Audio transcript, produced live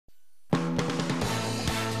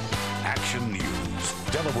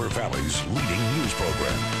Delaware Valley's leading news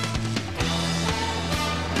program.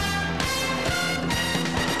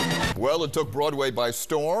 Well, it took Broadway by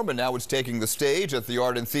storm, and now it's taking the stage at the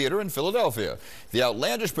Art and Theater in Philadelphia. The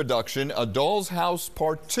outlandish production, A Doll's House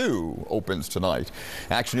Part 2, opens tonight.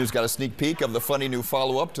 Action News got a sneak peek of the funny new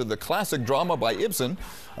follow-up to the classic drama by Ibsen,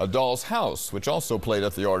 A Doll's House, which also played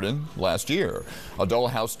at the Arden last year. A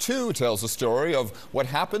Doll's House 2 tells the story of what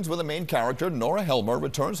happens when the main character, Nora Helmer,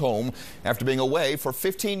 returns home after being away for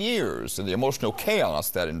 15 years and the emotional chaos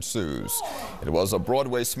that ensues. It was a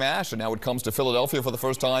Broadway smash, and now it comes to Philadelphia for the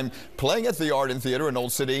first time, playing at the Arden Theater in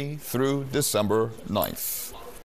Old City through December 9th.